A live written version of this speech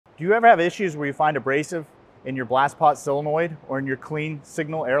Do you ever have issues where you find abrasive in your blast pot solenoid or in your clean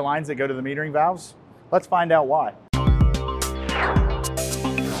signal airlines that go to the metering valves? Let's find out why.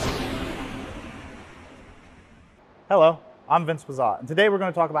 Hello, I'm Vince Pizzat, and today we're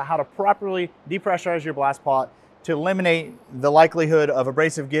going to talk about how to properly depressurize your blast pot to eliminate the likelihood of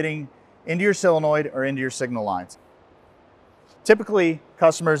abrasive getting into your solenoid or into your signal lines. Typically,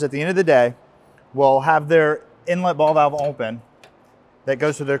 customers at the end of the day will have their inlet ball valve open that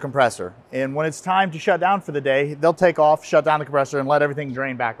goes to their compressor. And when it's time to shut down for the day, they'll take off, shut down the compressor, and let everything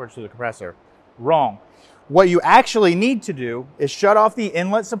drain backwards to the compressor. Wrong. What you actually need to do is shut off the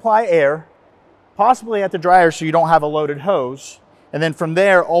inlet supply air, possibly at the dryer so you don't have a loaded hose, and then from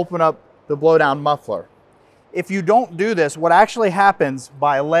there, open up the blowdown muffler. If you don't do this, what actually happens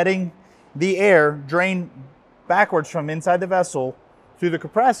by letting the air drain backwards from inside the vessel through the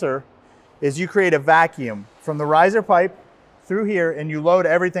compressor is you create a vacuum from the riser pipe through here, and you load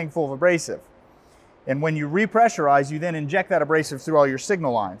everything full of abrasive. And when you repressurize, you then inject that abrasive through all your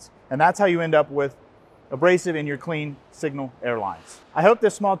signal lines. And that's how you end up with abrasive in your clean signal air lines. I hope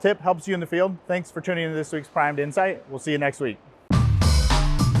this small tip helps you in the field. Thanks for tuning into this week's Primed Insight. We'll see you next week.